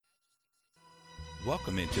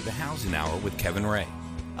Welcome into the Housing Hour with Kevin Ray,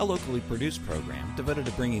 a locally produced program devoted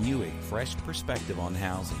to bringing you a fresh perspective on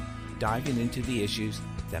housing, diving into the issues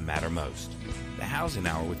that matter most. The Housing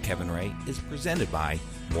Hour with Kevin Ray is presented by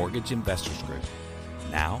Mortgage Investors Group.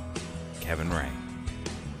 Now, Kevin Ray.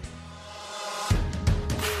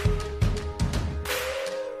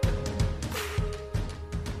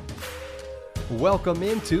 Welcome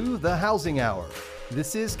into the Housing Hour.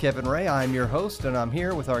 This is Kevin Ray. I'm your host, and I'm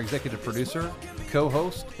here with our executive producer,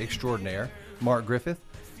 co-host extraordinaire, Mark Griffith.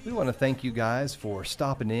 We want to thank you guys for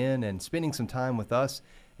stopping in and spending some time with us,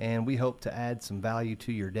 and we hope to add some value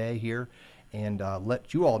to your day here and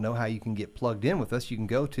let you all know how you can get plugged in with us. You can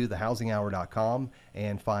go to thehousinghour.com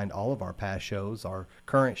and find all of our past shows, our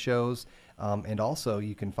current shows, and also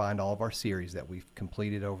you can find all of our series that we've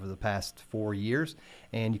completed over the past 4 years.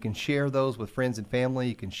 And you can share those with friends and family.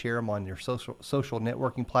 You can share them on your social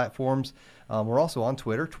networking platforms. We're also on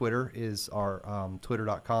Twitter. Twitter is our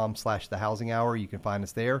twitter.com/thehousinghour. You can find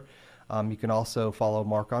us there. You can also follow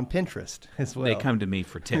Mark on Pinterest as well. They come to me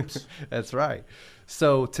for tips. That's right.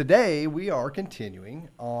 So today we are continuing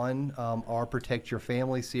on our Protect Your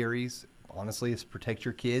Family series. Honestly, it's Protect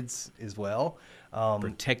Your Kids as well.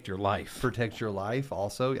 Protect your life. Protect your life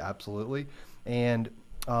also, absolutely. And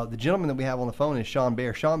the gentleman that we have on the phone is Sean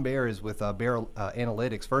Bair. Sean Bair is with Bair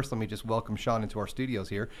Analytics. First, let me just welcome Sean into our studios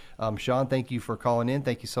here. Sean, thank you for calling in.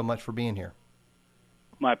 Thank you so much for being here.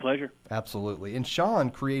 My pleasure. Absolutely. And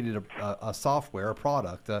Sean created a software, a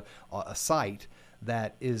product, a site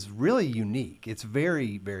that is really unique. It's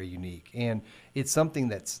very, very unique. And it's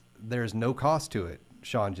something there's no cost to it,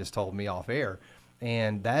 Sean just told me off air.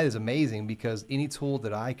 And that is amazing because any tool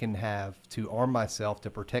that I can have to arm myself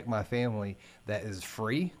to protect my family that is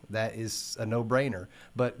free, that is a no-brainer.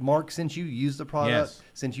 But Mark, since you use the product,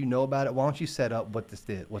 since you know about it, why don't you set up what this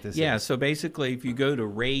is? Yeah, so basically if you go to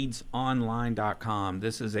raidsonline.com,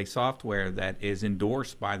 this is a software that is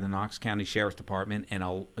endorsed by the Knox County Sheriff's Department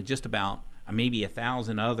and just about maybe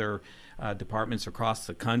 1,000 other departments across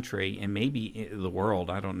the country and maybe the world.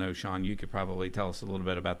 I don't know, Sean, you could probably tell us a little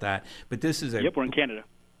bit about that. But this is Yep, we're in Canada.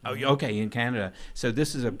 Oh, okay, in Canada. So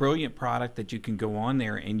this is a brilliant product that you can go on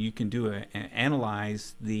there and you can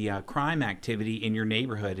analyze the crime activity in your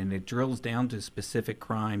neighborhood, and it drills down to specific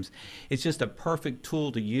crimes. It's just a perfect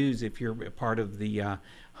tool to use if you're a part of the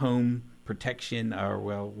home protection, or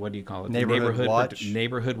what do you call it? Neighborhood watch.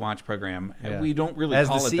 Neighborhood watch program. Yeah. We don't really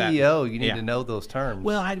call it that. As the CEO, you need to know those terms.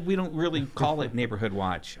 Well, we don't really call it neighborhood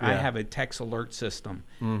watch. Yeah. I have a text alert system,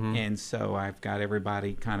 and so I've got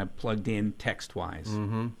everybody kind of plugged in text-wise.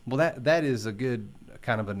 Mm-hmm. Well, that is a good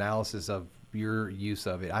kind of analysis of your use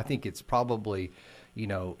of it. I think it's probably,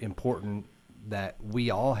 important that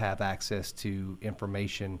we all have access to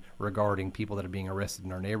information regarding people that are being arrested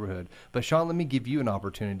in our neighborhood. But Sean, let me give you an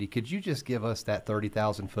opportunity. Could you just give us that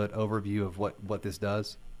 30,000-foot overview of what this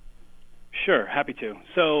does? Sure, happy to.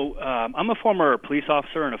 So I'm a former police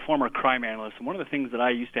officer and a former crime analyst, and one of the things that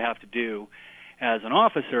I used to have to do as an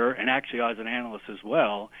officer, and actually as an analyst as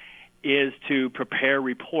well, is to prepare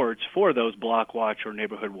reports for those block watch or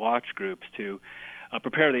neighborhood watch groups to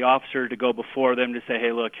prepare the officer to go before them to say,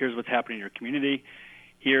 hey, look, here's what's happening in your community.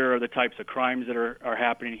 Here are the types of crimes that are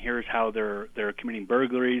happening. Here's how they're committing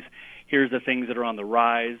burglaries. Here's the things that are on the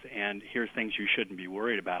rise, and here's things you shouldn't be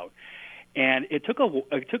worried about. And it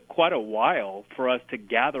took quite a while for us to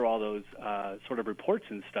gather all those sort of reports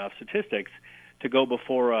and stuff, statistics, to go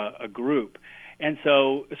before a group. And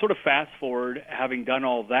so sort of fast forward, having done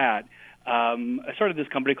all that, I started this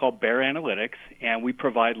company called Bair Analytics, and we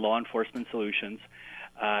provide law enforcement solutions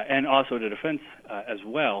and also to defense as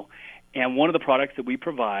well. And one of the products that we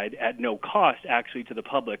provide at no cost actually to the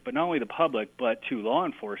public, but not only the public but to law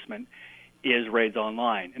enforcement, is Raids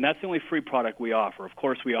Online. And that's the only free product we offer. Of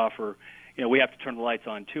course, we offer, we have to turn the lights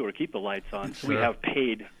on too or keep the lights on, so we have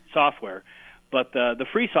paid software. But the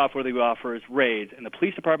free software that we offer is Raids, and the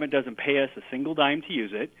police department doesn't pay us a single dime to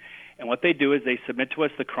use it. And what they do is they submit to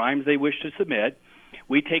us the crimes they wish to submit.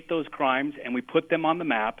 We take those crimes and we put them on the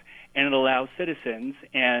map, and it allows citizens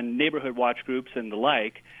and neighborhood watch groups and the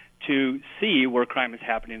like to see where crime is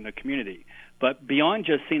happening in the community. But beyond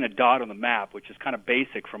just seeing a dot on the map, which is kind of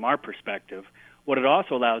basic from our perspective, what it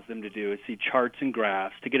also allows them to do is see charts and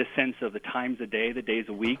graphs to get a sense of the times of day, the days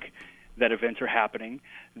a week that events are happening,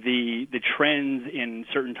 the trends in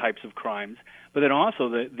certain types of crimes, but then also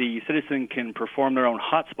the citizen can perform their own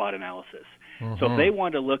hotspot analysis. Mm-hmm. So if they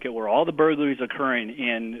want to look at where all the burglaries are occurring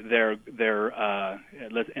in their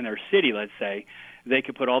city, let's say, they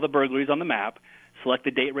could put all the burglaries on the map, select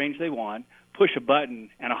the date range they want, push a button,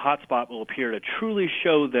 and a hotspot will appear to truly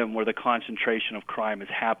show them where the concentration of crime is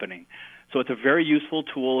happening. So it's a very useful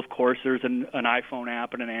tool. Of course, there's an iPhone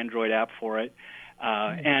app and an Android app for it.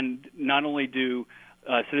 And not only do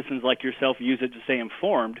citizens like yourself use it to stay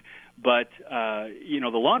informed, but the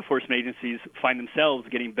law enforcement agencies find themselves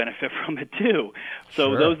getting benefit from it too.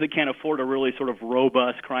 So those that can't afford a really sort of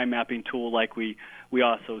robust crime mapping tool like we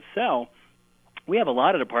also sell, we have a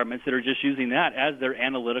lot of departments that are just using that as their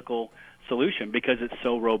analytical solution because it's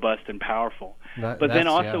so robust and powerful. But then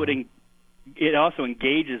also it also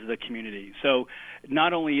engages the community. So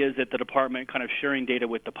not only is it the department kind of sharing data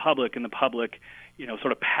with the public and the public,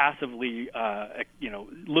 sort of passively,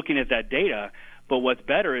 looking at that data, but what's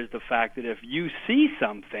better is the fact that if you see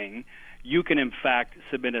something, you can in fact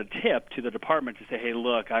submit a tip to the department to say, hey,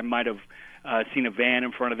 look, I might have seen a van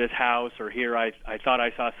in front of this house, or here I thought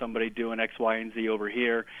I saw somebody doing X, Y, and Z over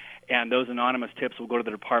here. And those anonymous tips will go to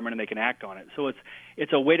the department and they can act on it. So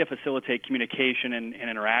it's a way to facilitate communication and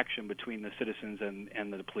interaction between the citizens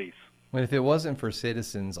and the police. Well, if it wasn't for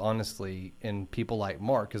citizens, honestly, and people like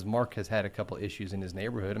Mark, because Mark has had a couple of issues in his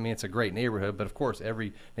neighborhood. I mean, it's a great neighborhood, but of course,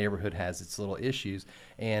 every neighborhood has its little issues.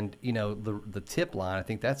 And, the tip line, I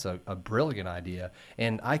think that's a brilliant idea.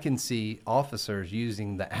 And I can see officers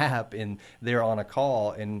using the app and they're on a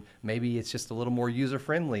call, and maybe it's just a little more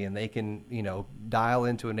user-friendly, and they can, dial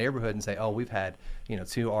into a neighborhood and say, oh, we've had,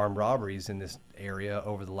 2 armed robberies in this area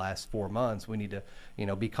over the last 4 months. We need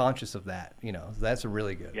to, be conscious of that. That's a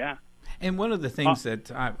really good. Yeah. And one of the things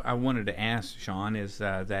that I wanted to ask, Sean, is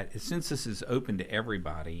that since this is open to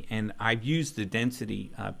everybody, and I've used the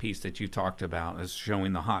density piece that you talked about as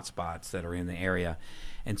showing the hot spots that are in the area,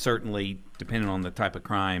 and certainly depending on the type of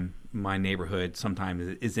crime, my neighborhood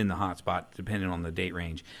sometimes is in the hot spot depending on the date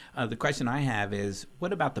range. The question I have is,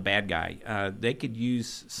 what about the bad guy? They could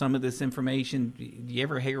use some of this information. Do you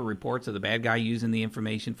ever hear reports of the bad guy using the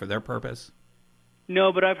information for their purpose?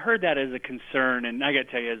 No, but I've heard that as a concern, and I got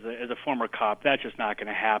to tell you, as a former cop, that's just not going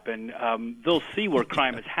to happen. They'll see where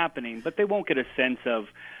crime is happening, but they won't get a sense of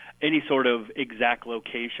any sort of exact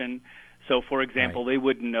location. So, for example, They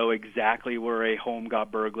wouldn't know exactly where a home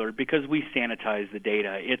got burglared because we sanitize the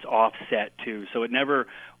data. It's offset, too, so it never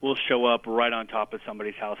will show up right on top of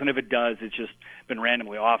somebody's house. And if it does, it's just been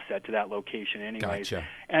randomly offset to that location anyways. Gotcha.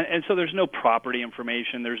 And so there's no property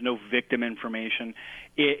information. There's no victim information.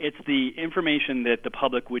 It's the information that the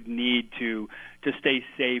public would need to stay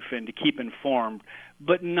safe and to keep informed,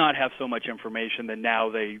 but not have so much information that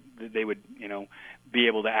now they would, be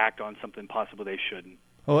able to act on something possible they shouldn't.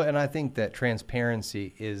 Well, and I think that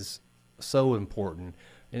transparency is so important.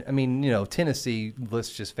 I mean, Tennessee,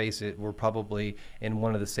 let's just face it, we're probably in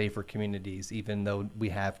one of the safer communities, even though we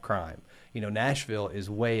have crime. Nashville is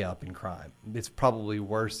way up in crime. It's probably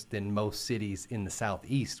worse than most cities in the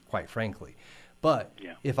Southeast, quite frankly. But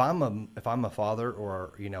if I'm a father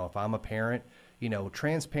or, if I'm a parent,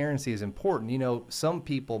 transparency is important. Some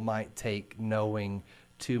people might take knowing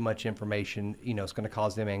too much information, it's going to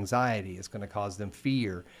cause them anxiety. It's going to cause them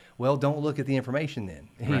fear. Well, don't look at the information then,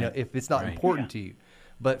 if it's not important to you.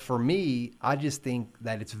 But for me, I just think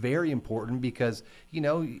that it's very important because, you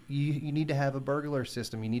need to have a burglar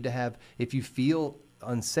system. You need to have, if you feel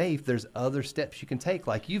unsafe, there's other steps you can take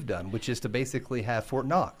like you've done, which is to basically have Fort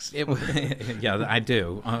Knox. Yeah, I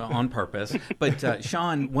do on purpose. But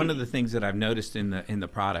Sean, one of the things that I've noticed in the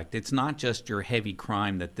product, it's not just your heavy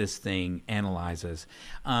crime that this thing analyzes.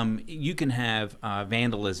 You can have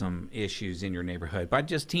vandalism issues in your neighborhood by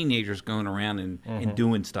just teenagers going around and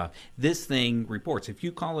doing stuff. This thing reports. If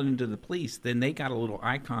you call it into the police, then they got a little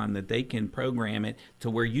icon that they can program it to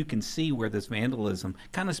where you can see where this vandalism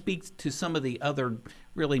kind of speaks to some of the other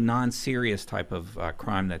really non-serious type of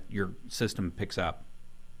crime that your system picks up.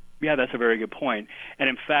 Yeah, that's a very good point. And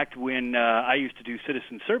in fact, when I used to do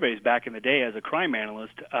citizen surveys back in the day as a crime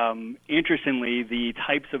analyst, interestingly, the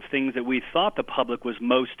types of things that we thought the public was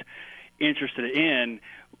most interested in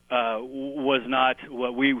was not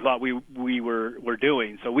what we thought we were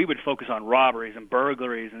doing. So we would focus on robberies and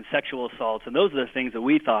burglaries and sexual assaults, and those are the things that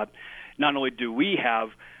we thought not only do we have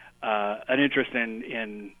an interest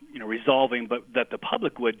in resolving, but that the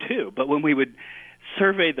public would too. But when we would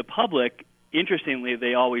survey the public, interestingly,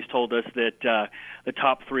 they always told us that the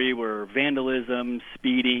top 3 were vandalism,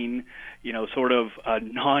 speeding, sort of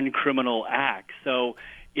non-criminal acts. So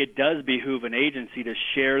it does behoove an agency to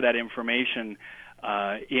share that information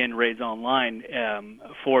in Raids Online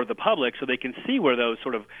for the public so they can see where those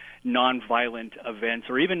sort of non-violent events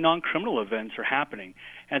or even non-criminal events are happening.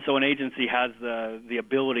 And so an agency has the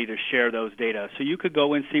ability to share those data. So you could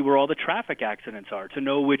go and see where all the traffic accidents are to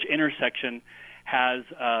know which intersection has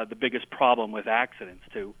the biggest problem with accidents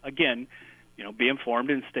to, again, be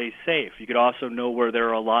informed and stay safe. You could also know where there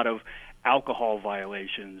are a lot of alcohol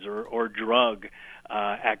violations or drug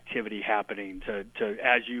activity happening. To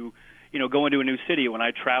as you go into a new city, when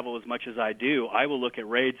I travel as much as I do, I will look at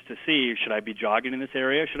raids to see, should I be jogging in this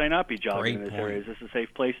area? Should I not be jogging in this area? Is this a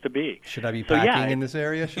safe place to be? Should I be packing in this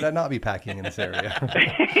area? Should I not be packing in this area?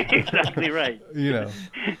 Exactly right.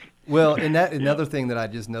 Well, and another thing that I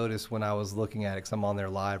just noticed when I was looking at it, because I'm on there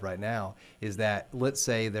live right now, is that let's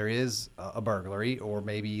say there is a burglary, or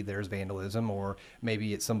maybe there's vandalism, or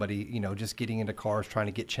maybe it's somebody just getting into cars trying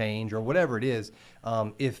to get change, or whatever it is.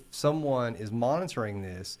 If someone is monitoring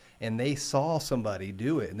this and they saw somebody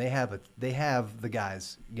do it, and they have the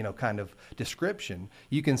guy's kind of description,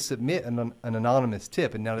 you can submit an anonymous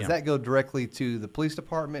tip. And now, does that go directly to the police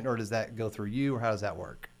department, or does that go through you, or how does that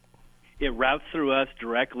work? It routes through us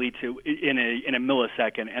directly to in a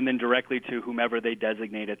millisecond, and then directly to whomever they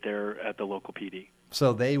designate at the local PD.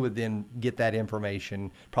 So they would then get that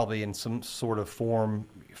information probably in some sort of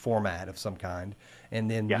format of some kind,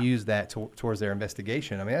 and then use that towards their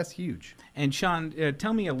investigation. I mean, that's huge. And Sean,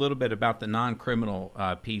 tell me a little bit about the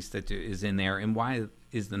non-criminal piece that is in there, and why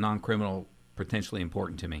is the non-criminal potentially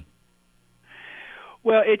important to me?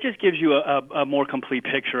 Well, it just gives you a more complete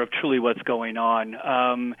picture of truly what's going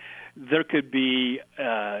on. There could be,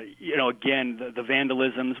 again, the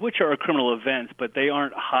vandalisms, which are criminal events, but they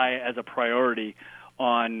aren't high as a priority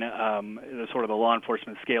on the law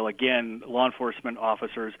enforcement scale. Again, law enforcement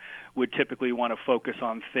officers would typically want to focus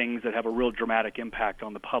on things that have a real dramatic impact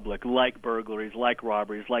on the public, like burglaries, like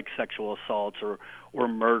robberies, like sexual assaults or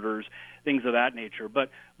murders, things of that nature. But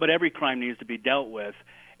every crime needs to be dealt with.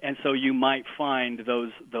 And so you might find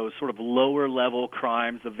those sort of lower level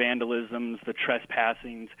crimes, the vandalisms, the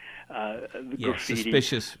trespassings, the graffiti.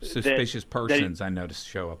 Suspicious persons, I noticed,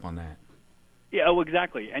 show up on that. Yeah,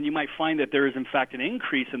 exactly. And you might find that there is, in fact, an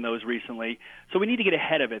increase in those recently. So we need to get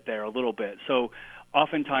ahead of it there a little bit. So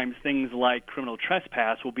oftentimes things like criminal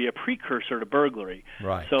trespass will be a precursor to burglary.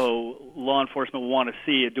 Right. So law enforcement will want to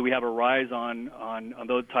see, do we have a rise on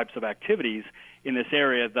those types of activities in this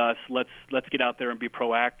area? Thus, let's get out there and be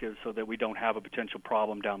proactive so that we don't have a potential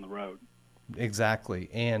problem down the road. Exactly.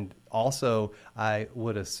 And also, I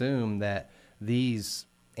would assume that these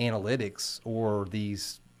analytics or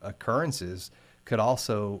these occurrences could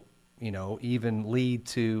also, even lead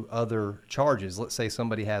to other charges. Let's say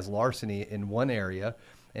somebody has larceny in one area,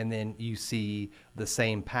 and then you see the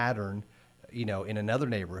same pattern in another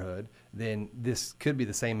neighborhood, then this could be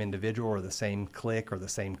the same individual or the same clique or the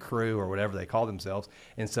same crew or whatever they call themselves.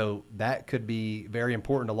 And so that could be very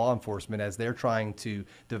important to law enforcement as they're trying to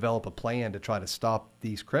develop a plan to try to stop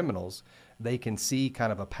these criminals. They can see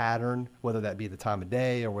kind of a pattern, whether that be the time of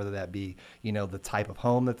day or whether that be, the type of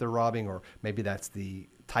home that they're robbing, or maybe that's the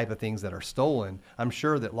type of things that are stolen. I'm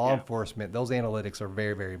sure that law enforcement, those analytics are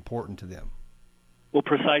very, very important to them. Well,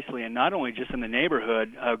 precisely, and not only just in the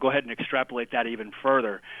neighborhood, go ahead and extrapolate that even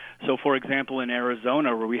further. So, for example, in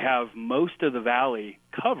Arizona, where we have most of the valley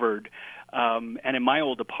covered, and in my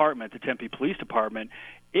old department, the Tempe Police Department,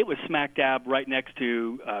 it was smack dab right next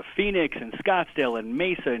to Phoenix and Scottsdale and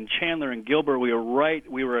Mesa and Chandler and Gilbert. We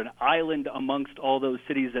were an island amongst all those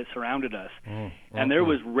cities that surrounded us. And there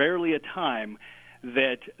was rarely a time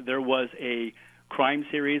that there was a crime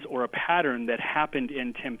series or a pattern that happened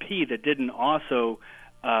in Tempe that didn't also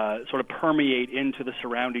sort of permeate into the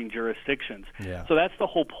surrounding jurisdictions. Yeah. So that's the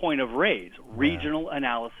whole point of raids, regional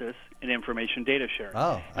analysis and information data sharing.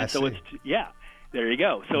 Oh, I see. There you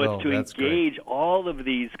go. So it's to engage all of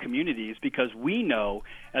these communities, because we know,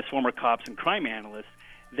 as former cops and crime analysts,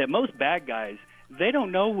 that most bad guys, they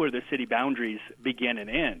don't know where the city boundaries begin and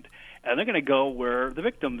end. And they're going to go where the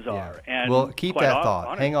victims are. And well, keep that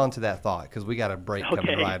thought. Hang on to that thought, because we got a break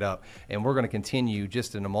coming right up. And we're going to continue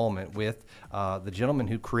just in a moment with the gentleman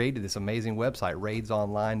who created this amazing website,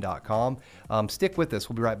 raidsonline.com. Stick with us.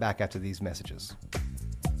 We'll be right back after these messages.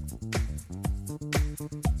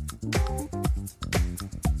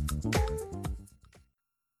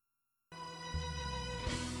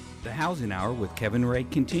 The Housing Hour with Kevin Ray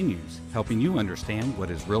continues, helping you understand what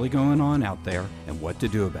is really going on out there and what to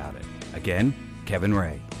do about it. Again, Kevin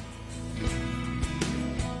Ray.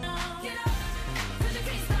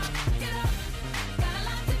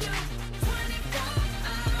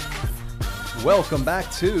 Welcome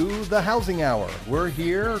back to the Housing Hour. We're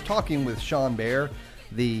here talking with Sean Bair,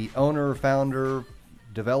 the owner, founder,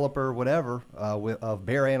 developer, whatever, of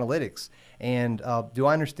Bair Analytics. And do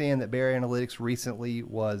I understand that Bair Analytics recently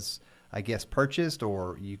was, I guess, purchased,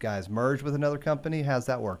 or you guys merged with another company? How's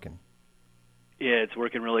that working? It's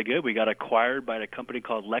working really good. We got acquired by a company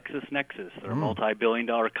called LexisNexis. They're a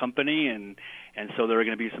multi-billion-dollar company, and so there are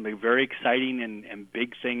going to be some very exciting and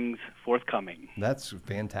big things forthcoming. That's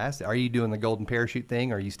fantastic. Are you doing the golden parachute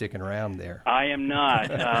thing, or are you sticking around there? I am not.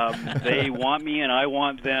 They want me, and I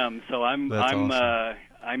want them. So I'm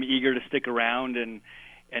I'm eager to stick around and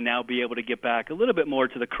now be able to get back a little bit more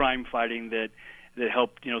to the crime fighting that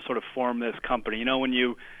helped sort of form this company.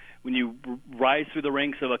 When you rise through the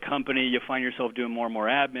ranks of a company, you find yourself doing more and more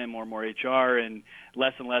admin, more and more HR, and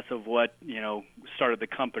less of what started the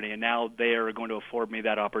company. And now they are going to afford me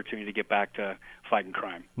that opportunity to get back to fighting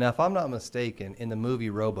crime. Now, if I'm not mistaken, in the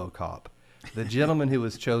movie RoboCop, the gentleman who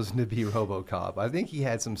was chosen to be RoboCop, I think he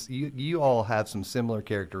had some. You all have some similar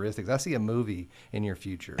characteristics. I see a movie in your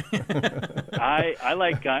future.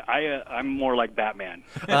 I'm more like Batman.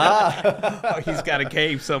 He's got a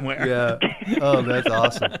cave somewhere. Yeah. Oh, that's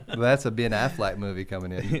awesome. That's a Ben Affleck movie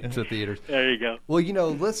coming in to theaters. There you go. Well,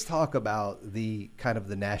 let's talk about the kind of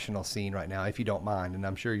the national scene right now, if you don't mind, and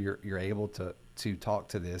I'm sure you're able to talk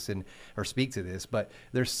to this or speak to this, but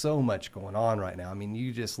there's so much going on right now. I mean,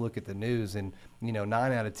 you just look at the news and 9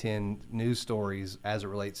 out of 10 news stories as it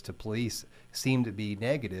relates to police seem to be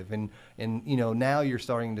negative, and now you're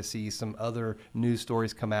starting to see some other news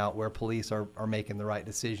stories come out where police are making the right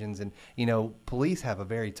decisions, and police have a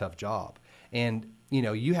very tough job, and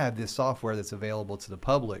you have this software that's available to the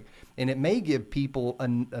public, and it may give people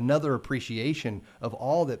another appreciation of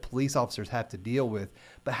all that police officers have to deal with.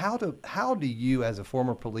 But how do you, as a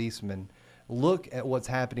former policeman, look at what's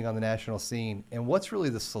happening on the national scene, and what's really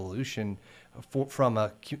the solution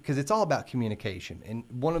because it's all about communication. And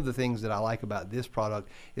one of the things that I like about this product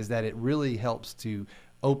is that it really helps to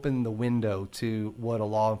open the window to what a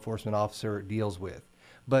law enforcement officer deals with.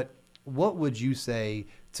 But what would you say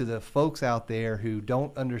to the folks out there who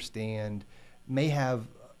don't understand, may have,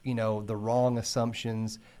 the wrong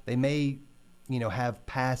assumptions, they may, have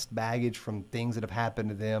past baggage from things that have happened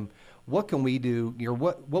to them? What can we do?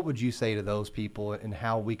 What would you say to those people and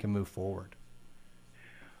how we can move forward?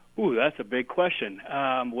 Ooh, that's a big question.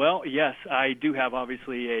 Well, yes, I do have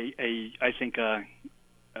obviously I think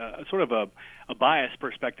sort of a biased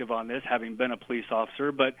perspective on this, having been a police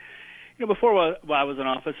officer, but before I was an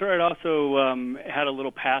officer, I'd also had a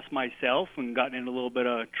little past myself and gotten into a little bit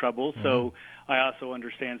of trouble. Mm-hmm. So I also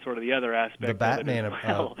understand sort of the other aspect. The Batman of it as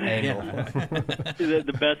well. Angle.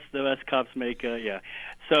 the best cops make. Yeah.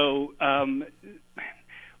 So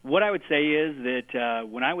what I would say is that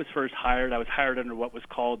when I was first hired, I was hired under what was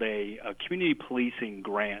called a community policing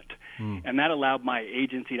grant, and that allowed my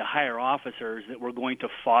agency to hire officers that were going to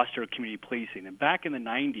foster community policing. And back in the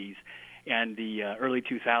 90s. And the early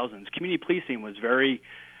 2000s, community policing was very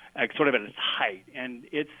sort of at its height, and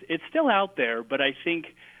it's still out there, but I think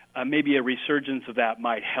maybe a resurgence of that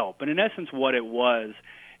might help. And in essence, what it was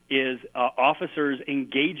is officers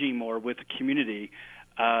engaging more with the community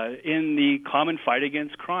in the common fight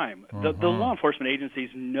against crime. The law enforcement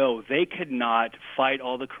agencies know they could not fight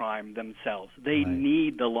all the crime themselves. They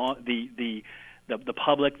need the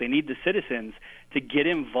public, they need the citizens to get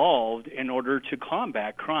involved in order to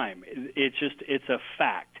combat crime. It's a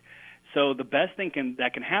fact. So the best thing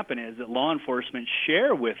that can happen is that law enforcement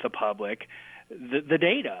share with the public the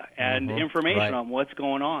data and information on what's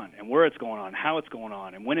going on and where it's going on, how it's going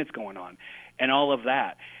on, and when it's going on, and all of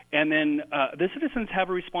that. And then the citizens have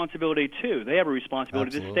a responsibility, too. They have a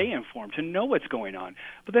responsibility to stay informed, to know what's going on.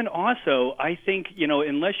 But then also, I think,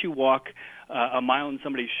 unless you walk a mile in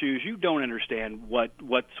somebody's shoes, you don't understand what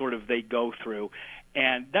sort of they go through.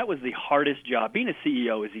 And that was the hardest job. Being a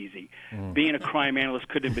CEO is easy. Being a crime analyst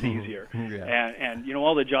couldn't have been easier. And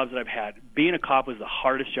all the jobs that I've had, being a cop was the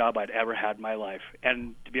hardest job I'd ever had in my life.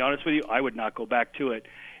 And to be honest with you, I would not go back to it.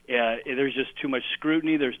 There's just too much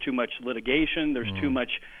scrutiny. There's too much litigation. There's too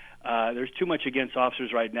much. There's too much against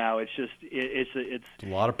officers right now. It's a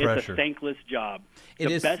lot of pressure. It's a thankless job.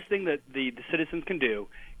 The best thing that the citizens can do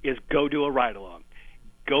is go do a ride-along.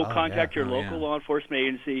 Go contact your local law enforcement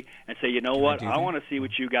agency and say, you know what, I want to see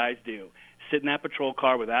what you guys do. Sit in that patrol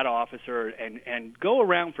car with that officer and go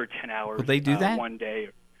around for 10 hours. Will they do that? One day.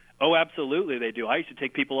 Oh, absolutely they do. I used to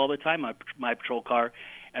take people all the time in my patrol car,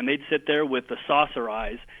 and they'd sit there with the saucer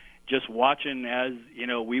eyes just watching as,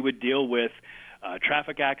 we would deal with a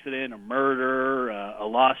traffic accident, a murder, a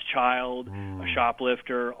lost child, a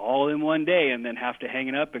shoplifter, all in one day, and then have to hang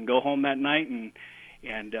it up and go home that night and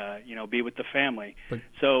and be with the family. But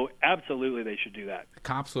so absolutely they should do that.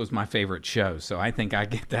 Cops was my favorite show, so I think I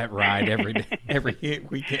get that ride every day, every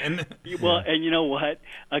weekend. Well, and you know what?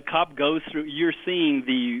 A cop goes through. You're seeing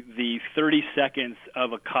the 30 seconds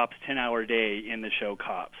of a cop's 10-hour day in the show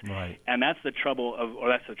Cops, Right. and that's the trouble or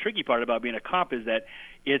that's the tricky part about being a cop, is that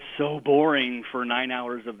it's so boring for 9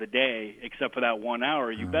 hours of the day, except for that 1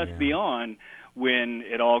 hour. You best be on when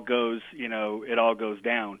it all goes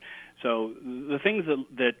down. So the things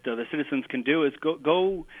that the citizens can do is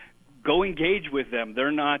go engage with them.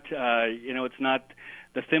 They're not, it's not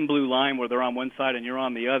the thin blue line where they're on one side and you're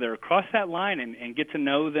on the other. Cross that line and get to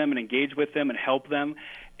know them and engage with them and help them.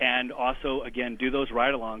 And also, again, do those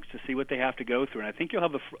ride-alongs to see what they have to go through. And I think you'll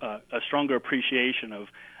have a stronger appreciation of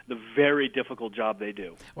the very difficult job they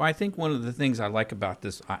do. Well, I think one of the things I like about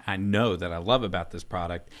this, I know that I love about this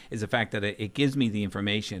product, is the fact that it gives me the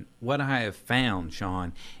information. What I have found,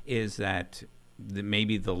 Sean, is that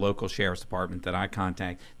maybe the local sheriff's department that I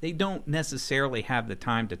contact, they don't necessarily have the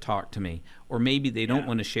time to talk to me, or maybe they don't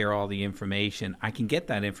want to share all the information. I can get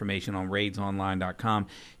that information on raidsonline.com.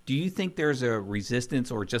 Do you think there's a resistance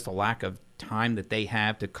or just a lack of time that they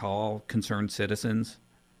have to call concerned citizens?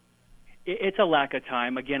 It's a lack of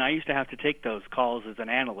time. Again, I used to have to take those calls as an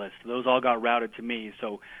analyst. Those all got routed to me.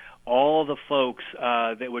 So all the folks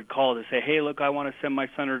that would call to say, hey, look, I want to send my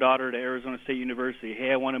son or daughter to Arizona State University.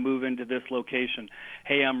 Hey, I want to move into this location.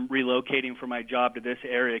 Hey, I'm relocating for my job to this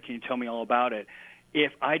area. Can you tell me all about it?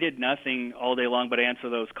 If I did nothing all day long but answer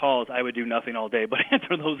those calls, I would do nothing all day but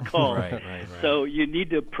answer those calls. Right. So you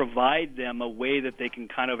need to provide them a way that they can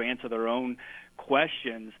kind of answer their own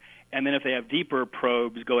questions. And then if they have deeper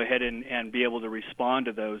probes, go ahead and be able to respond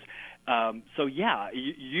to those.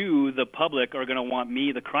 You, the public, are going to want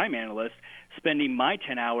me, the crime analyst, spending my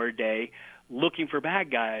 10-hour day looking for bad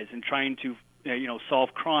guys and trying to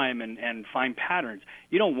solve crime and find patterns.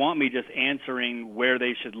 You don't want me just answering where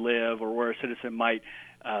they should live or where a citizen might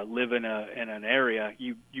live in an area.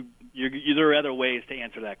 There are other ways to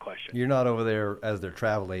answer that question. You're not over there as their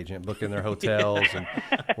travel agent booking their hotels and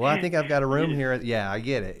well, I think I've got a room here. Yeah, I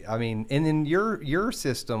get it. I mean, and in your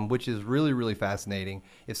system, which is really, really fascinating,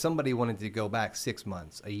 if somebody wanted to go back 6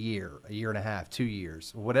 months, a year and a half, 2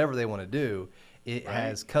 years, whatever they want to do, it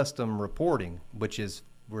has custom reporting, which is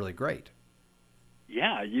really great.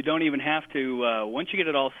 Yeah, you don't even have to. Once you get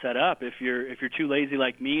it all set up, if you're too lazy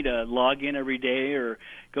like me to log in every day or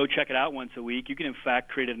go check it out once a week, you can in fact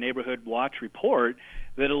create a neighborhood watch report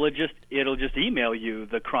that'll just email you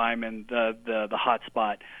the crime and the hot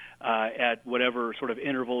spot at whatever sort of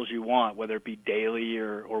intervals you want, whether it be daily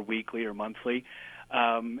or weekly or monthly.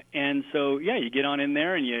 And so you get on in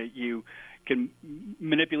there and you can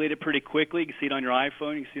manipulate it pretty quickly. You can see it on your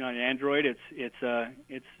iPhone, you can see it on your Android. It's a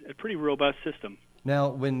pretty robust system. Now,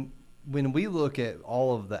 when we look at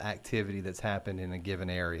all of the activity that's happened in a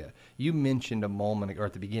given area, you mentioned a moment ago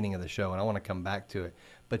at the beginning of the show, and I want to come back to it,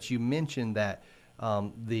 but you mentioned that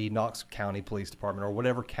the Knox County Police Department or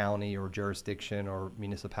whatever county or jurisdiction or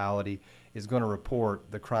municipality is going to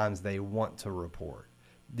report the crimes they want to report.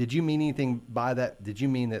 Did you mean anything by that? Did you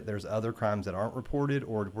mean that there's other crimes that aren't reported,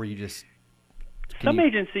 or were you just... Some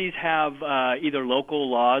agencies have either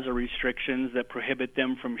local laws or restrictions that prohibit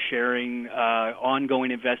them from sharing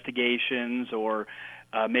ongoing investigations or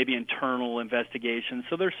maybe internal investigations.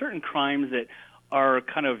 So there are certain crimes that are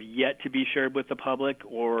kind of yet to be shared with the public,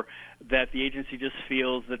 or that the agency just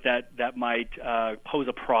feels that might pose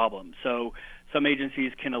a problem. So some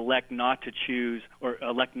agencies can elect not to choose or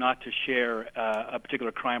elect not to share a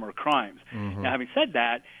particular crime or crimes. Mm-hmm. Now, having said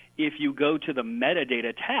that, if you go to the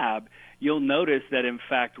metadata tab, you'll notice that, in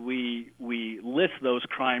fact, we list those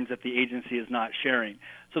crimes that the agency is not sharing.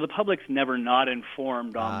 So the public's never not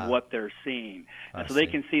informed on what they're seeing. And so they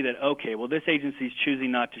can see that, okay, well, this agency's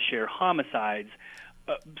choosing not to share homicides.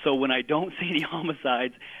 So when I don't see any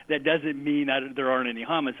homicides, that doesn't mean that there aren't any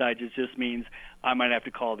homicides. It just means I might have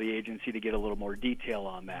to call the agency to get a little more detail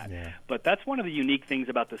on that. Yeah. But that's one of the unique things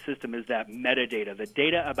about the system is that metadata, the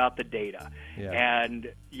data about the data. Yeah.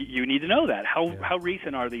 And you need to know that. How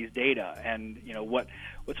recent are these data? And what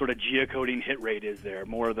sort of geocoding hit rate is there?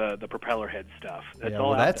 More of the propeller head stuff. That's all.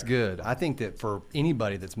 Well, that's good. I think that for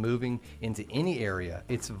anybody that's moving into any area,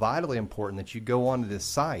 it's vitally important that you go onto this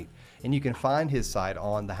site. And you can find his site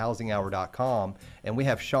on thehousinghour.com. And we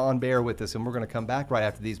have Sean Bair with us, and we're going to come back right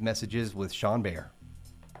after these messages with Sean Bair.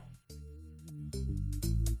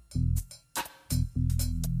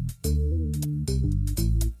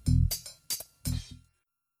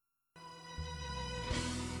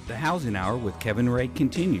 The Housing Hour with Kevin Ray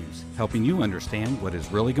continues, helping you understand what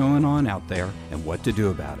is really going on out there and what to do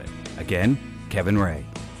about it. Again, Kevin Ray.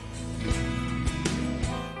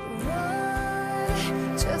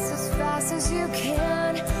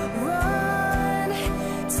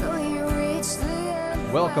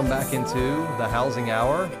 Welcome back into the Housing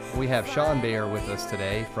Hour. We have Sean Bair with us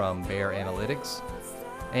today from Bair Analytics.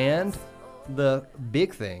 And the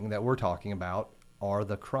big thing that we're talking about are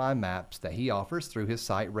the crime maps that he offers through his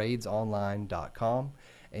site, raidsonline.com.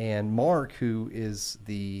 And Mark, who is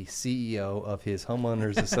the CEO of his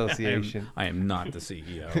homeowners association. I am not the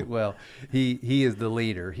CEO. Well, he is the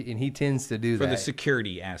leader, and he tends to do For that. the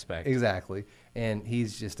security aspect. Exactly. And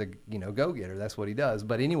he's just a go-getter. That's what he does.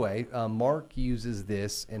 But anyway, Mark uses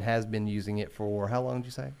this and has been using it for how long did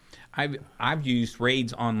you say? I've used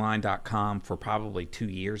raidsonline.com for probably 2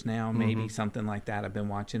 years now, maybe something like that. I've been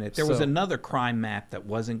watching it. There was another crime map that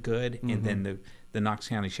wasn't good, and then the Knox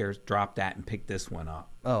County Sheriff's dropped that and picked this one up.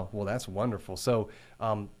 Oh, well, that's wonderful. So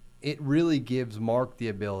it really gives Mark the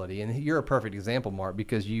ability, and you're a perfect example, Mark,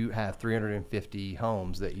 because you have 350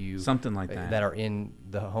 homes that you something like that are in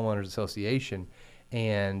the homeowners association,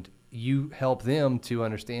 and you help them to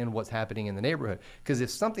understand what's happening in the neighborhood. Because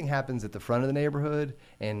if something happens at the front of the neighborhood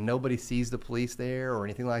and nobody sees the police there or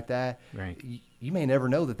anything like that, right, you may never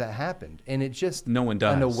know that happened, and it's just no one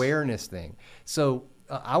does. An awareness thing. So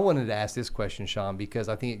I wanted to ask this question, Sean, because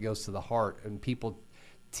I think it goes to the heart, and people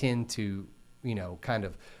tend to, kind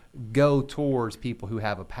of go towards people who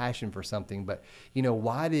have a passion for something. But,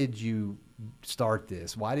 why did you start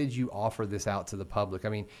this? Why did you offer this out to the public? I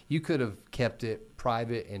mean, you could have kept it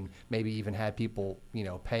private and maybe even had people,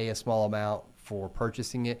 pay a small amount for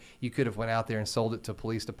purchasing it. You could have went out there and sold it to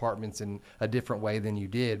police departments in a different way than you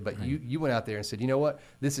did. But you went out there and said, you know what?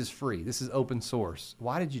 This is free. This is open source.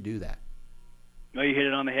 Why did you do that? No, you hit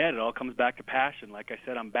it on the head. It all comes back to passion. Like I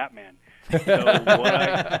said, I'm Batman. So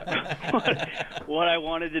what I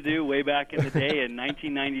wanted to do way back in the day in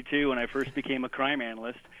 1992 when I first became a crime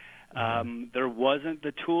analyst, there wasn't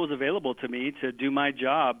the tools available to me to do my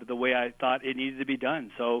job the way I thought it needed to be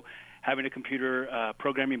done. So having a computer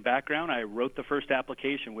programming background, I wrote the first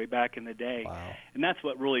application way back in the day. Wow. And that's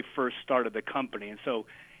what really first started the company. And so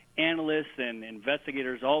analysts and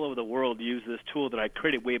investigators all over the world use this tool that I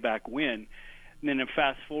created way back when. And then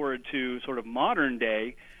fast forward to sort of modern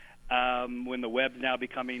day, when the web's now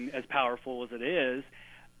becoming as powerful as it is,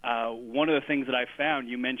 one of the things that I found,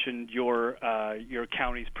 you mentioned your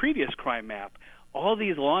county's previous crime map. All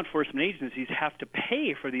these law enforcement agencies have to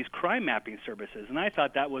pay for these crime mapping services, and I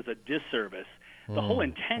thought that was a disservice. The whole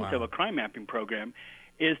intent of a crime mapping program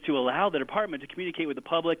is to allow the department to communicate with the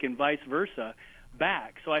public and vice versa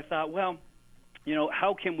back. So I thought, well,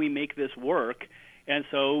 how can we make this work? And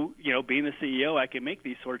so, being the CEO, I can make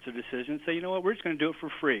these sorts of decisions. Say, we're just going to do it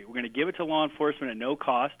for free. We're going to give it to law enforcement at no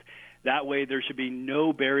cost. That way there should be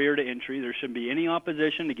no barrier to entry. There shouldn't be any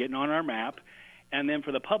opposition to getting on our map. And then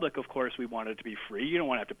for the public, of course, we want it to be free. You don't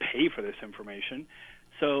want to have to pay for this information.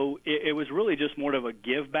 So it was really just more of a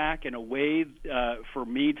give back and a way for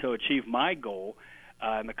me to achieve my goal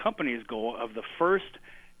and the company's goal of the first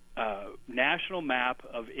national map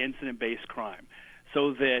of incident-based crime.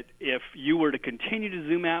 So that if you were to continue to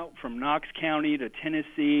zoom out from Knox County to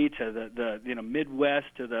Tennessee to the Midwest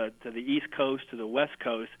to the East Coast to the West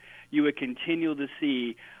Coast, you would continue to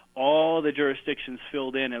see all the jurisdictions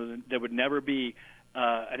filled in, and there would never be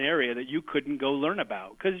an area that you couldn't go learn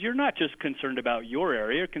about. Because you're not just concerned about your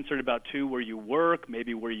area, you're concerned about, too, where you work,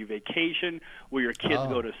 maybe where you vacation, where your kids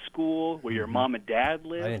go to school, where your mom and dad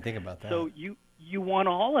live. I didn't think about that. So you want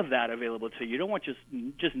all of that available to you. You don't want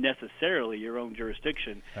just necessarily your own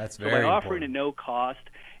jurisdiction. That's so very by offering important. at no cost,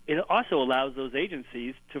 it also allows those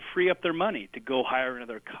agencies to free up their money to go hire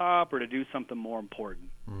another cop or to do something more important.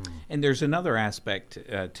 And there's another aspect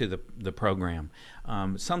to the program,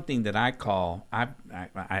 something that I call,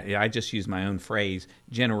 I just use my own phrase,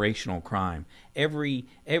 generational crime. Every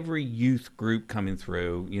youth group coming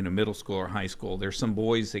through, middle school or high school, there's some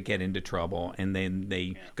boys that get into trouble and then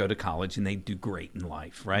they go to college and they do great in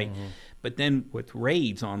life, right? But then with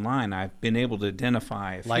raids online, I've been able to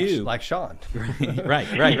identify a few. Like Sean. Right.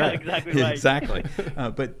 Yeah, exactly right. Exactly.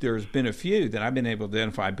 But there's been a few that I've been able to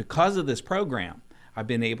identify because of this program. I've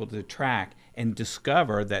been able to track and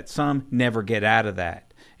discover that some never get out of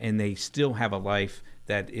that, and they still have a life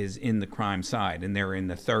that is in the crime side, and they're in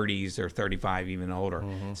the 30s or 35, even older.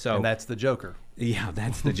 So, and that's the Joker. Yeah,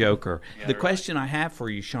 that's the Joker. The question I have for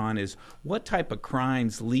you, Sean, is what type of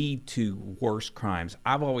crimes lead to worse crimes?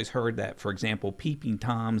 I've always heard that, for example, peeping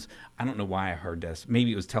Toms. I don't know why I heard this.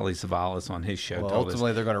 Maybe it was Telly Savalas on his show. Well,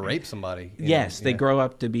 ultimately, they're going to rape somebody. Yes, they grow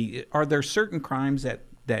up to be. Are there certain crimes that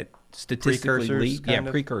statistically lead? Yeah,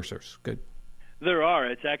 precursors. Good. There are.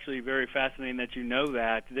 It's actually very fascinating that you know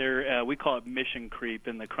that. We call it mission creep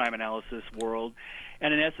in the crime analysis world.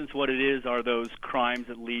 And in essence, what it is are those crimes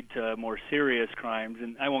that lead to more serious crimes.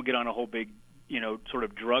 And I won't get on a whole big, sort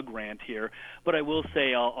of drug rant here, but I will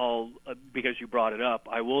say, I'll because you brought it up,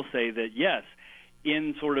 I will say that yes,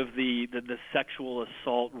 in sort of the sexual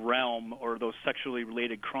assault realm or those sexually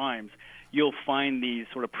related crimes, you'll find these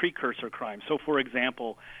sort of precursor crimes. So, for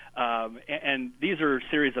example, and these are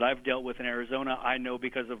series that I've dealt with in Arizona. I know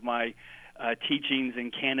because of my teachings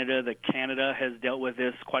in Canada that Canada has dealt with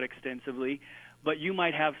this quite extensively. But you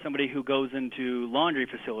might have somebody who goes into laundry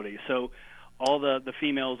facilities. So all the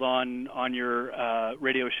females on your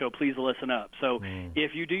radio show, please listen up. So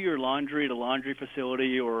if you do your laundry at a laundry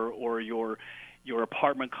facility or your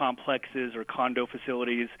apartment complexes or condo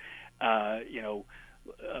facilities,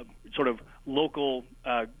 sort of local,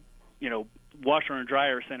 washer and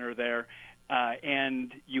dryer center there,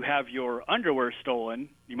 and you have your underwear stolen,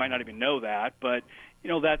 you might not even know that, but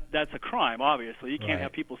that's a crime. Obviously, you can't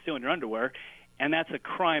have people stealing your underwear. And that's a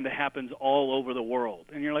crime that happens all over the world.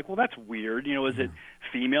 And you're like, well, that's weird. Is it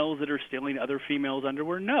females that are stealing other females'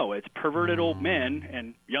 underwear? No, it's perverted old men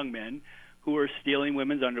and young men who are stealing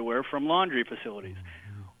women's underwear from laundry facilities.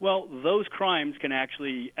 Well, those crimes can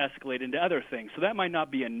actually escalate into other things. So that might not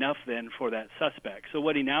be enough then for that suspect. So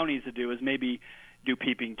what he now needs to do is maybe do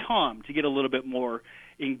peeping Tom to get a little bit more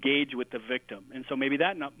engaged with the victim. And so maybe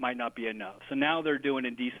that might not be enough. So now they're doing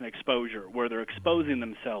indecent exposure where they're exposing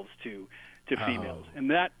themselves to females.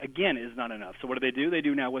 And that, again, is not enough. So what do? They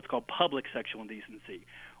do now what's called public sexual indecency,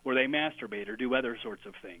 where they masturbate or do other sorts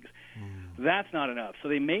of things. That's not enough. So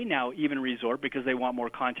they may now even resort, because they want more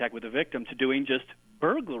contact with the victim, to doing just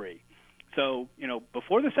burglary. So,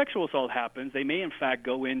 before the sexual assault happens, they may in fact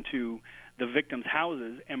go into the victim's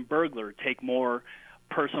houses and burglar, take more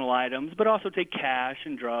personal items, but also take cash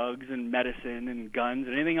and drugs and medicine and guns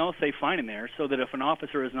and anything else they find in there, so that if an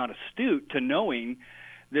officer is not astute to knowing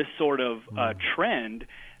this sort of trend,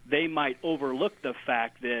 they might overlook the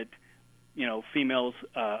fact that females'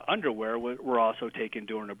 underwear were also taken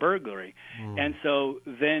during a burglary. And so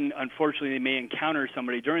then, unfortunately, they may encounter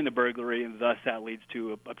somebody during the burglary, and thus that leads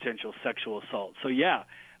to a potential sexual assault. So, yeah,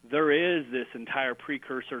 there is this entire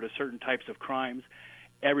precursor to certain types of crimes.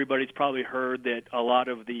 Everybody's probably heard that a lot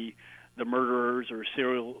of the murderers or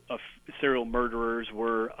serial murderers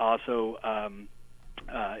were also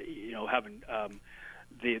having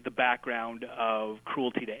the background of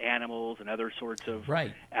cruelty to animals and other sorts of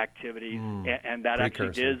activities, and that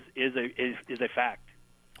Precursor. actually is a fact.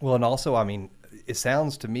 Well, and also, I mean, it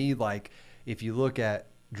sounds to me like if you look at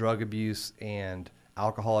drug abuse and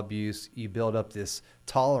alcohol abuse, you build up this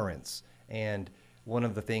tolerance. And one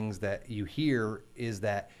of the things that you hear is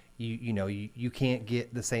that you can't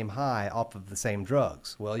get the same high off of the same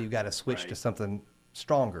drugs. Well, you got to switch to something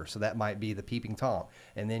stronger. So that might be the peeping Tom.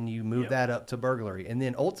 And then you move that up to burglary. And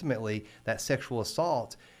then ultimately that sexual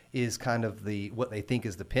assault is kind of what they think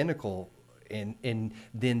is the pinnacle. And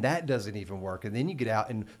then that doesn't even work. And then you get out,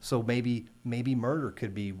 and so maybe murder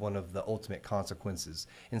could be one of the ultimate consequences.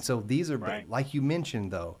 And so these are, like you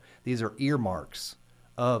mentioned, though, these are earmarks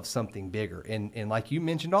of something bigger. And like you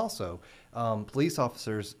mentioned also, police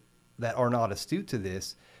officers that are not astute to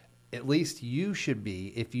this, at least you should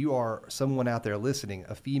be, if you are someone out there listening,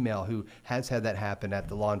 a female who has had that happen at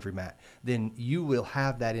the laundromat, then you will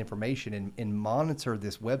have that information and monitor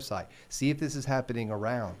this website. See if this is happening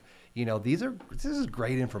around. This is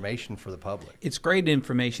great information for the public. It's great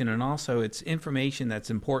information, and also it's information that's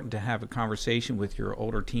important to have a conversation with your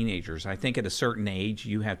older teenagers. I think at a certain age,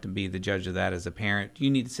 you have to be the judge of that as a parent. You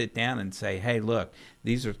need to sit down and say, hey, look,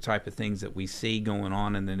 these are the type of things that we see going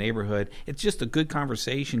on in the neighborhood. It's just a good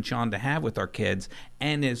conversation, Sean, to have with our kids.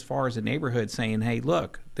 And as far as the neighborhood, saying, hey,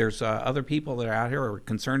 look, there's other people that are out here who are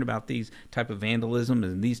concerned about these type of vandalism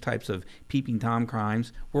and these types of peeping Tom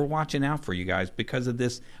crimes. We're watching out for you guys. Because of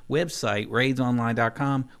this website,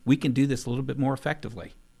 raidsonline.com, we can do this a little bit more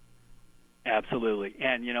effectively. Absolutely.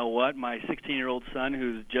 And you know what? My 16-year-old son,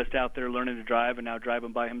 who's just out there learning to drive and now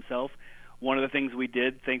driving by himself, one of the things we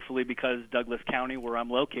did, thankfully, because Douglas County, where I'm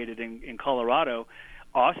located in Colorado,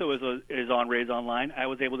 also is on Raise Online. I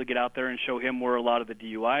was able to get out there and show him where a lot of the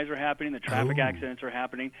DUIs are happening, the traffic accidents are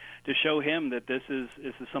happening, to show him that this is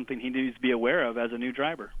something he needs to be aware of as a new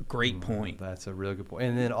driver. Great point. That's a really good point.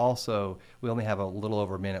 And then also, we only have a little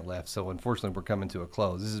over a minute left, so unfortunately we're coming to a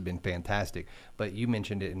close. This has been fantastic. But you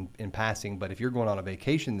mentioned it in passing, but if you're going on a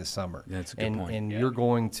vacation this summer, that's a good point. And you're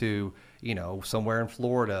going to, somewhere in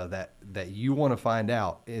Florida that you want to find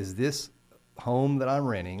out, is this home that I'm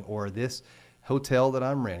renting or this hotel that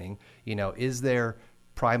I'm renting, is there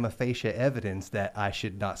prima facie evidence that I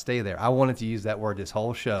should not stay there? I wanted to use that word this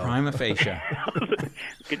whole show. Prima facie.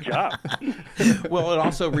 Good job. Well, it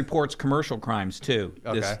also reports commercial crimes too.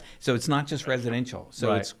 Okay. So it's not just residential.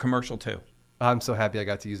 So it's commercial too. I'm so happy I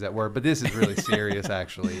got to use that word, but this is really serious,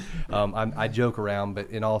 actually. I joke around, but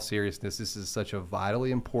in all seriousness, this is such a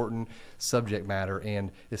vitally important subject matter,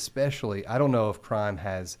 and especially, I don't know if crime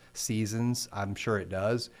has seasons. I'm sure it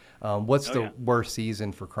does. What's the worst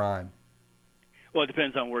season for crime? Well, it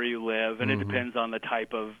depends on where you live, and it depends on the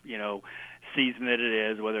type of, season that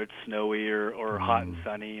it is, whether it's snowy or hot and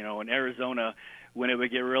sunny. In Arizona, when it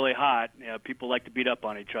would get really hot, people like to beat up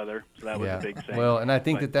on each other, so that was a big thing. Well, and I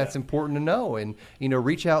think that's important to know. And,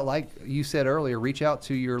 reach out, like you said earlier, reach out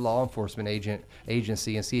to your law enforcement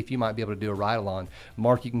agency and see if you might be able to do a ride-along.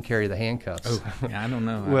 Mark, you can carry the handcuffs. Oh, yeah, I don't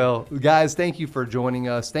know. Well, guys, thank you for joining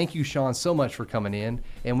us. Thank you, Sean, so much for coming in.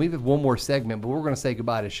 And we have one more segment, but we're going to say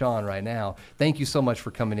goodbye to Sean right now. Thank you so much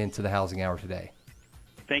for coming into the Housing Hour today.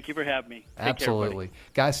 Thank you for having me. Take Absolutely. care,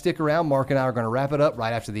 guys, stick around. Mark and I are going to wrap it up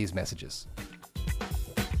right after these messages.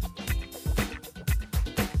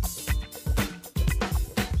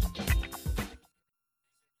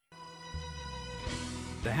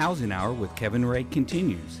 The Housing Hour with Kevin Ray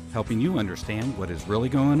continues, helping you understand what is really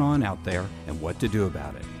going on out there and what to do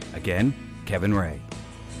about it. Again, Kevin Ray.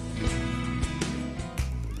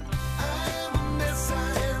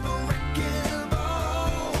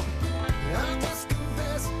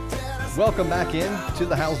 Welcome back in to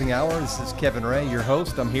the Housing Hour. This is Kevin Ray, your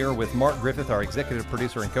host. I'm here with Mark Griffith, our executive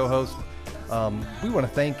producer and co-host. We want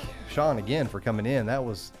to thank Sean again for coming in. That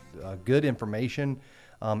was good information.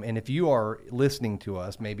 And if you are listening to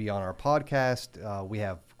us, maybe on our podcast, we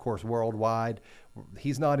have, of course, worldwide.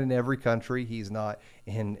 He's not in every country. He's not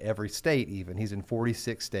in every state even. He's in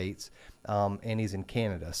 46 states, and he's in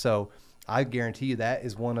Canada. So I guarantee you that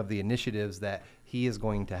is one of the initiatives that he is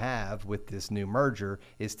going to have with this new merger,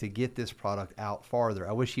 is to get this product out farther.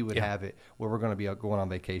 I wish he would have it where we're going to be going on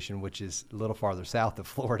vacation, which is a little farther south of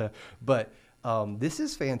Florida. But this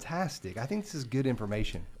is fantastic. I think this is good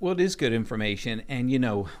information. Well, it is good information. And,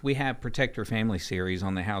 we have Protect Your Family series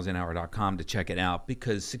on thehousinghour.com to check it out,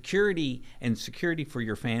 because security for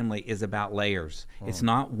your family is about layers. It's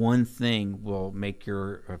not one thing will make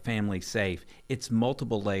your family safe. It's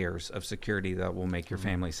multiple layers of security that will make your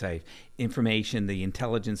family safe. Information, the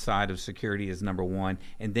intelligence side of security is number one,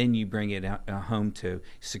 and then you bring it home to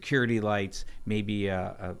security lights, maybe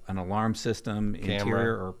an alarm system,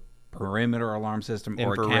 interior or perimeter alarm system,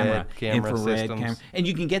 or a infrared camera. And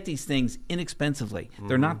you can get these things inexpensively.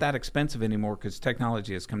 They're not that expensive anymore because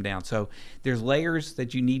technology has come down. So there's layers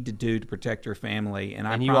that you need to do to protect your family. And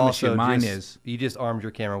I promise you, mine is... You just armed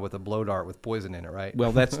your camera with a blow dart with poison in it, right?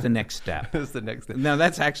 Well, that's the next step. That's the next step. No,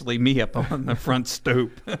 that's actually me up on the front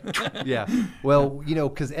stoop. Yeah. Well,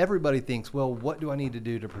 because everybody thinks, well, what do I need to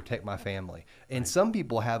do to protect my family? And some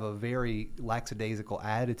people have a very lackadaisical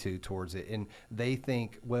attitude towards it. And they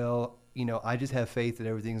think, well, I just have faith that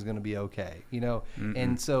everything's going to be okay,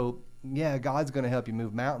 And so, God's going to help you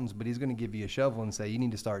move mountains, but he's going to give you a shovel and say, you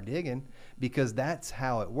need to start digging, because that's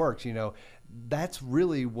how it works. That's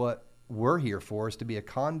really what we're here for, is to be a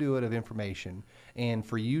conduit of information and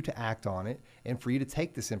for you to act on it and for you to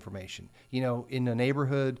take this information. In a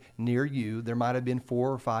neighborhood near you, there might have been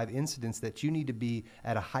 4 or 5 incidents that you need to be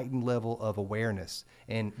at a heightened level of awareness.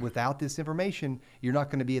 And without this information, you're not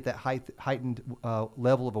going to be at that heightened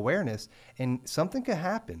level of awareness, and something could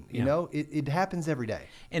happen. It happens every day.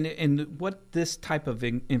 And what this type of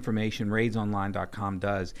information, raidsonline.com,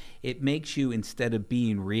 does, it makes you, instead of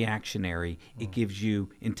being reactionary, it gives you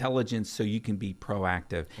intelligence so you can be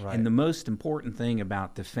proactive. Right. And the most important thing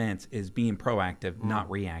about defense is being proactive, not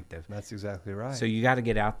reactive. That's exactly right. So you got to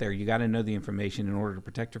get out there. You got to know the information in order to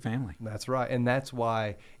protect your family. That's right. And that's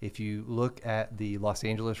why, if you look at the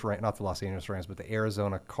not the Los Angeles Rams, but the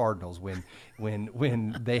Arizona Cardinals, when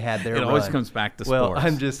they had their it always comes back to sports. Well,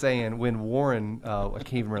 I'm just saying, when Warren, I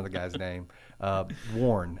can't even remember the guy's name,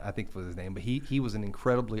 Warren, I think was his name, but he was an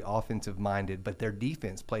incredibly offensive-minded, but their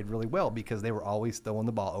defense played really well because they were always throwing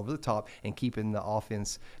the ball over the top and keeping the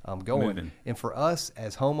offense going. Moving. And for us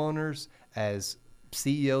as homeowners, as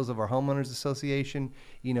CEOs of our homeowners association,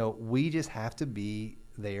 we just have to be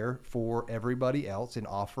there for everybody else and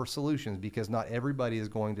offer solutions, because not everybody is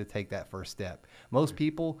going to take that first step. Most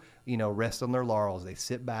people, rest on their laurels. They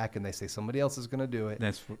sit back and they say somebody else is going to do it.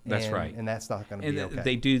 That's right. And that's not going to be okay.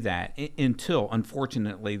 They do that until,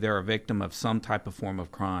 unfortunately, they're a victim of some type of form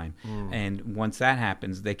of crime. And once that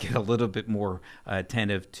happens, they get a little bit more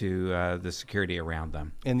attentive to the security around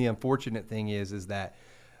them. And the unfortunate thing is that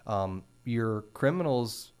your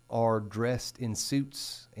criminals are dressed in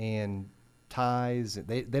suits and ties.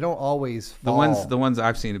 They don't always fall. The ones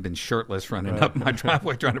I've seen have been shirtless running up my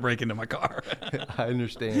driveway trying to break into my car. I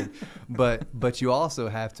understand. But you also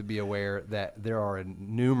have to be aware that there are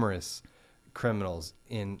numerous criminals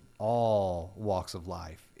in all walks of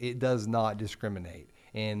life. It does not discriminate.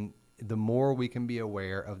 And the more we can be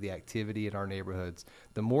aware of the activity in our neighborhoods,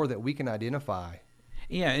 the more that we can identify.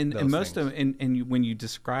 Yeah, and most of when you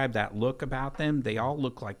describe that look about them, they all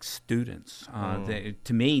look like students.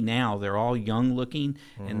 To me now, they're all young looking,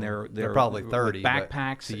 and they're probably 30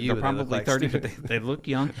 backpacks. To you, they're they probably look like 30, students. but they look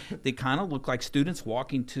young. They kind of look like students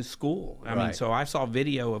walking to school. I mean, so I saw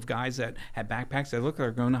video of guys that had backpacks. They look like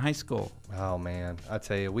they're going to high school. Oh man, I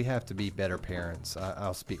tell you, we have to be better parents.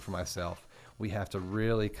 I'll speak for myself. We have to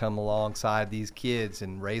really come alongside these kids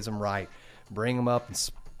and raise them right, bring them up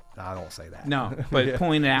and. I don't say that. No, but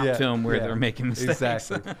point out to them where they're making mistakes.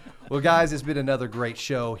 Exactly. Well, guys, it's been another great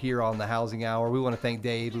show here on the Housing Hour. We want to thank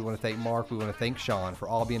Dave. We want to thank Mark. We want to thank Sean for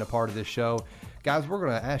all being a part of this show. Guys, we're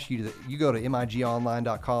going to ask you you go to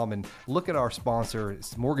migonline.com and look at our sponsor,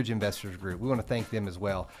 it's Mortgage Investors Group. We want to thank them as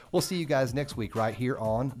well. We'll see you guys next week right here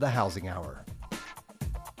on the Housing Hour.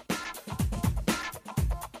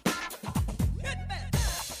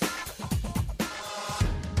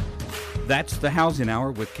 That's the Housing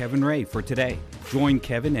Hour with Kevin Ray for today. Join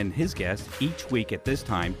Kevin and his guests each week at this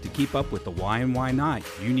time to keep up with the why and why not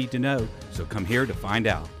you need to know, so come here to find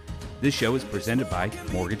out. This show is presented by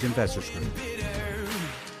Mortgage Investors Group.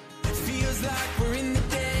 It feels like